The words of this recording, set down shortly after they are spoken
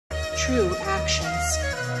true actions.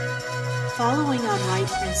 Following on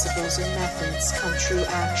right principles and methods come true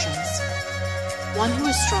actions. One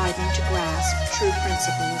who is striving to grasp true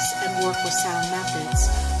principles and work with sound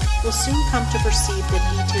methods will soon come to perceive that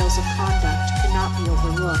details of conduct cannot be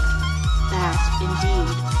overlooked, that,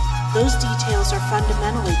 indeed, those details are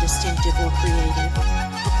fundamentally distinctive or creative,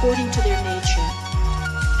 according to their nature,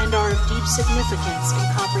 and are of deep significance and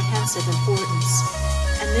comprehensive importance,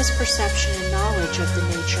 and this perception and knowledge of the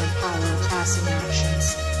nature and power of passing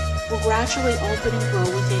actions will gradually open and grow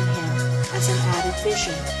within him as an added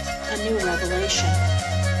vision, a new revelation.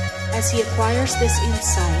 As he acquires this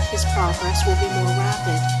insight, his progress will be more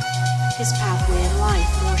rapid, his pathway in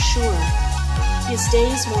life more sure, his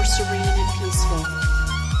days more serene and peaceful.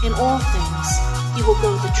 In all things, he will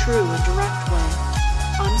go the true and direct way,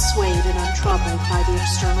 unswayed and untroubled by the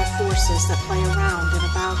external forces that play around and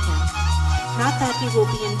about him. Not that he will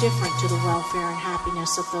be indifferent to the welfare and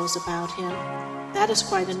happiness of those about him, that is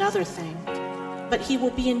quite another thing, but he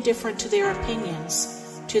will be indifferent to their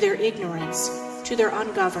opinions, to their ignorance, to their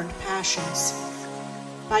ungoverned passions.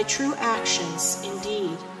 By true actions,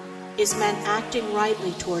 indeed, is meant acting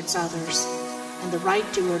rightly towards others, and the right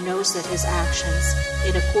doer knows that his actions,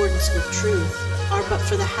 in accordance with truth, are but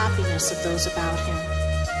for the happiness of those about him,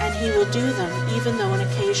 and he will do them even though an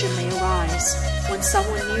occasion may arise when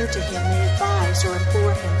someone near to him may advise or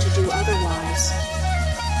implore him to do otherwise.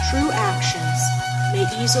 True actions may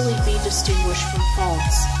easily be distinguished from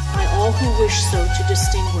faults by all who wish so to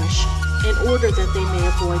distinguish, in order that they may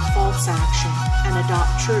avoid false action and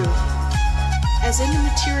adopt true. As in the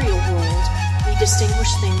material world, we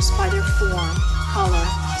distinguish things by their form, color,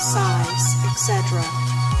 size, etc.,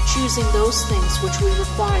 choosing those things which we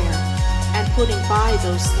require, and putting by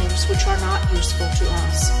those things which are not useful to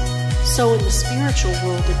us. So in the spiritual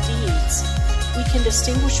world of deeds, we can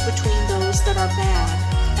distinguish between those that are bad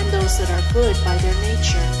and those that are good by their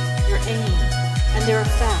nature, their aim, and their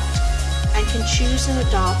effect, and can choose and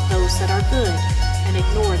adopt those that are good and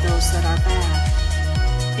ignore those that are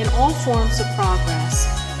bad. In all forms of progress,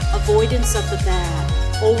 avoidance of the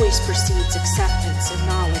bad always precedes acceptance and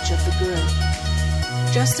knowledge of the good.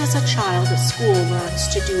 Just as a child at school learns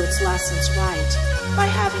to do its lessons right by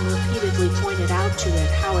having repeatedly pointed out to it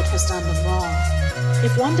how it has done them wrong,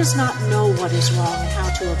 if one does not know what is wrong and how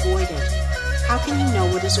to avoid it, how can he know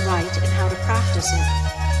what is right and how to practice it?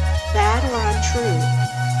 Bad or untrue,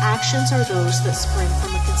 actions are those that spring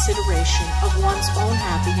from a consideration of one's own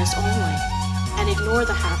happiness only, and ignore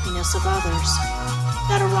the happiness of others,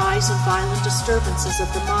 that arise in violent disturbances of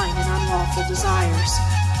the mind and unlawful desires,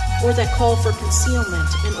 or that call for concealment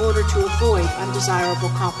in order to avoid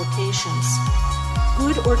undesirable complications.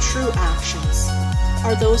 Good or true actions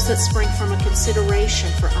are those that spring from a consideration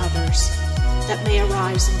for others, that may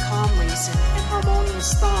arise in calm reason and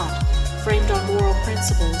harmonious thought, framed on moral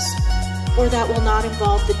principles, or that will not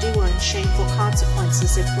involve the doer in shameful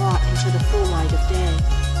consequences if brought into the full light of day.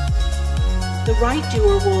 The right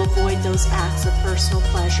doer will avoid those acts of personal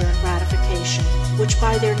pleasure and gratification, which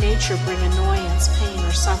by their nature bring annoyance, pain,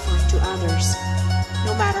 or suffering to others.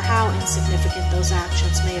 No matter how insignificant those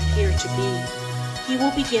actions may appear to be, he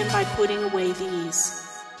will begin by putting away these.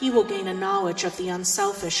 He will gain a knowledge of the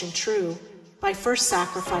unselfish and true by first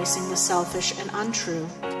sacrificing the selfish and untrue.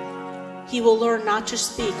 He will learn not to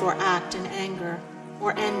speak or act in anger,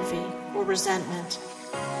 or envy, or resentment,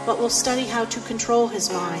 but will study how to control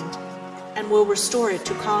his mind, and will restore it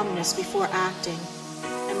to calmness before acting.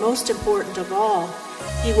 And most important of all,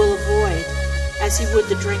 he will avoid, as he would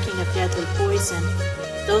the drinking of deadly poison,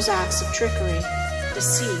 those acts of trickery,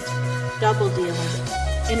 deceit, double-dealing,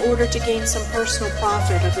 in order to gain some personal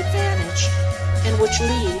profit of advantage, and which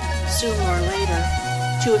lead, sooner or later,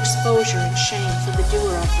 to exposure and shame for the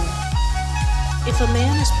doer of them. If a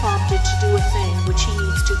man is prompted to do a thing which he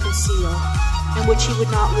needs to conceal, and which he would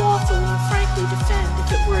not lawfully and frankly defend if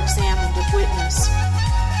it were examined of witness,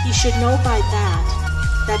 he should know by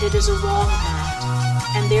that it is a wrong act,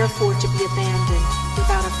 and therefore to be abandoned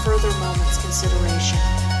without a further moment's consideration.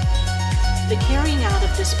 The carrying out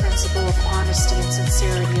of this principle of honesty and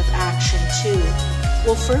sincerity of action, too,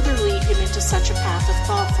 will further lead him into such a path of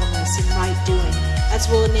thoughtfulness and right doing as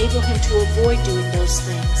will enable him to avoid doing those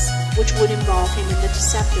things which would involve him in the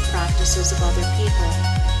deceptive practices of other people.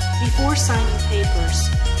 Before signing papers,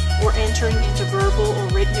 or entering into verbal or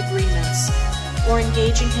written agreements, or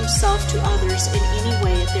engaging himself to others in any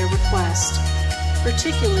way at their request,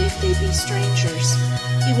 particularly if they be strangers,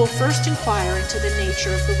 he will first inquire into the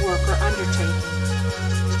nature of the work or undertaking,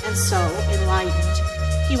 and so, enlightened,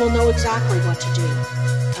 he will know exactly what to do,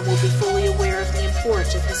 and will be fully aware of the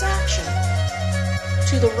import of his action.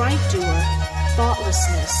 To the right doer,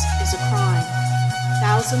 Thoughtlessness is a crime.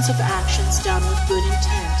 Thousands of actions done with good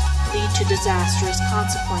intent lead to disastrous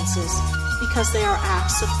consequences because they are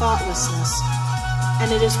acts of thoughtlessness.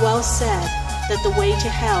 And it is well said that the way to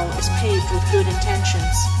hell is paved with good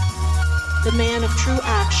intentions. The man of true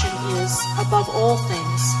action is, above all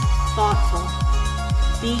things, thoughtful.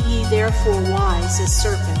 Be ye therefore wise as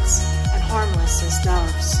serpents, and harmless as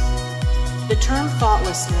doves. The term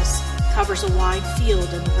thoughtlessness covers a wide field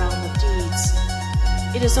in the realm of deeds.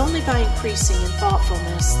 It is only by increasing in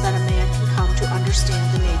thoughtfulness that a man can come to understand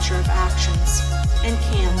the nature of actions, and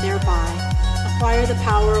can, thereby, acquire the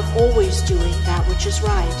power of always doing that which is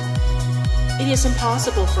right. It is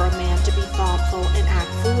impossible for a man to be thoughtful and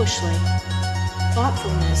act foolishly.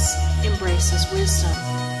 Thoughtfulness embraces wisdom.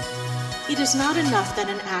 It is not enough that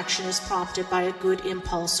an action is prompted by a good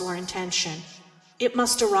impulse or intention. It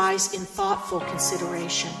must arise in thoughtful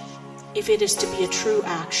consideration, if it is to be a true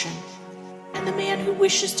action. And the man who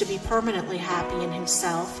wishes to be permanently happy in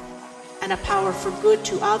himself and a power for good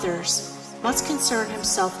to others must concern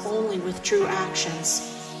himself only with true actions.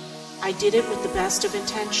 I did it with the best of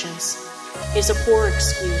intentions is a poor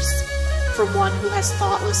excuse from one who has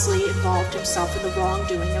thoughtlessly involved himself in the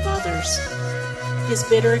wrongdoing of others. His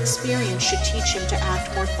bitter experience should teach him to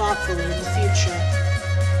act more thoughtfully in the future.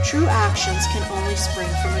 True actions can only spring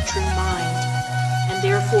from a true mind, and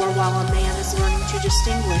therefore while a man is learning to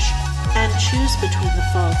distinguish and choose between the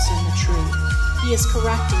false and the true, he is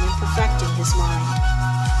correcting and perfecting his mind,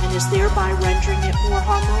 and is thereby rendering it more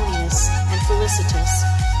harmonious and felicitous,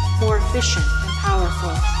 more efficient and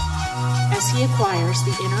powerful. As he acquires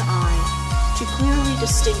the inner eye to clearly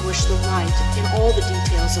distinguish the right in all the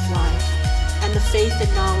details of life, and the faith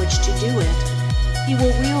and knowledge to do it, he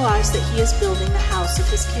will realize that he is building the house of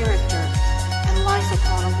his character and life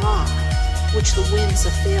upon a rock, which the winds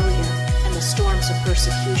of failure and the storms of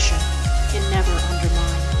persecution can never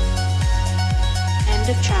undermine. End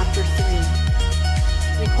of Chapter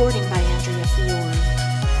 3. Recording by Andrea Fiore.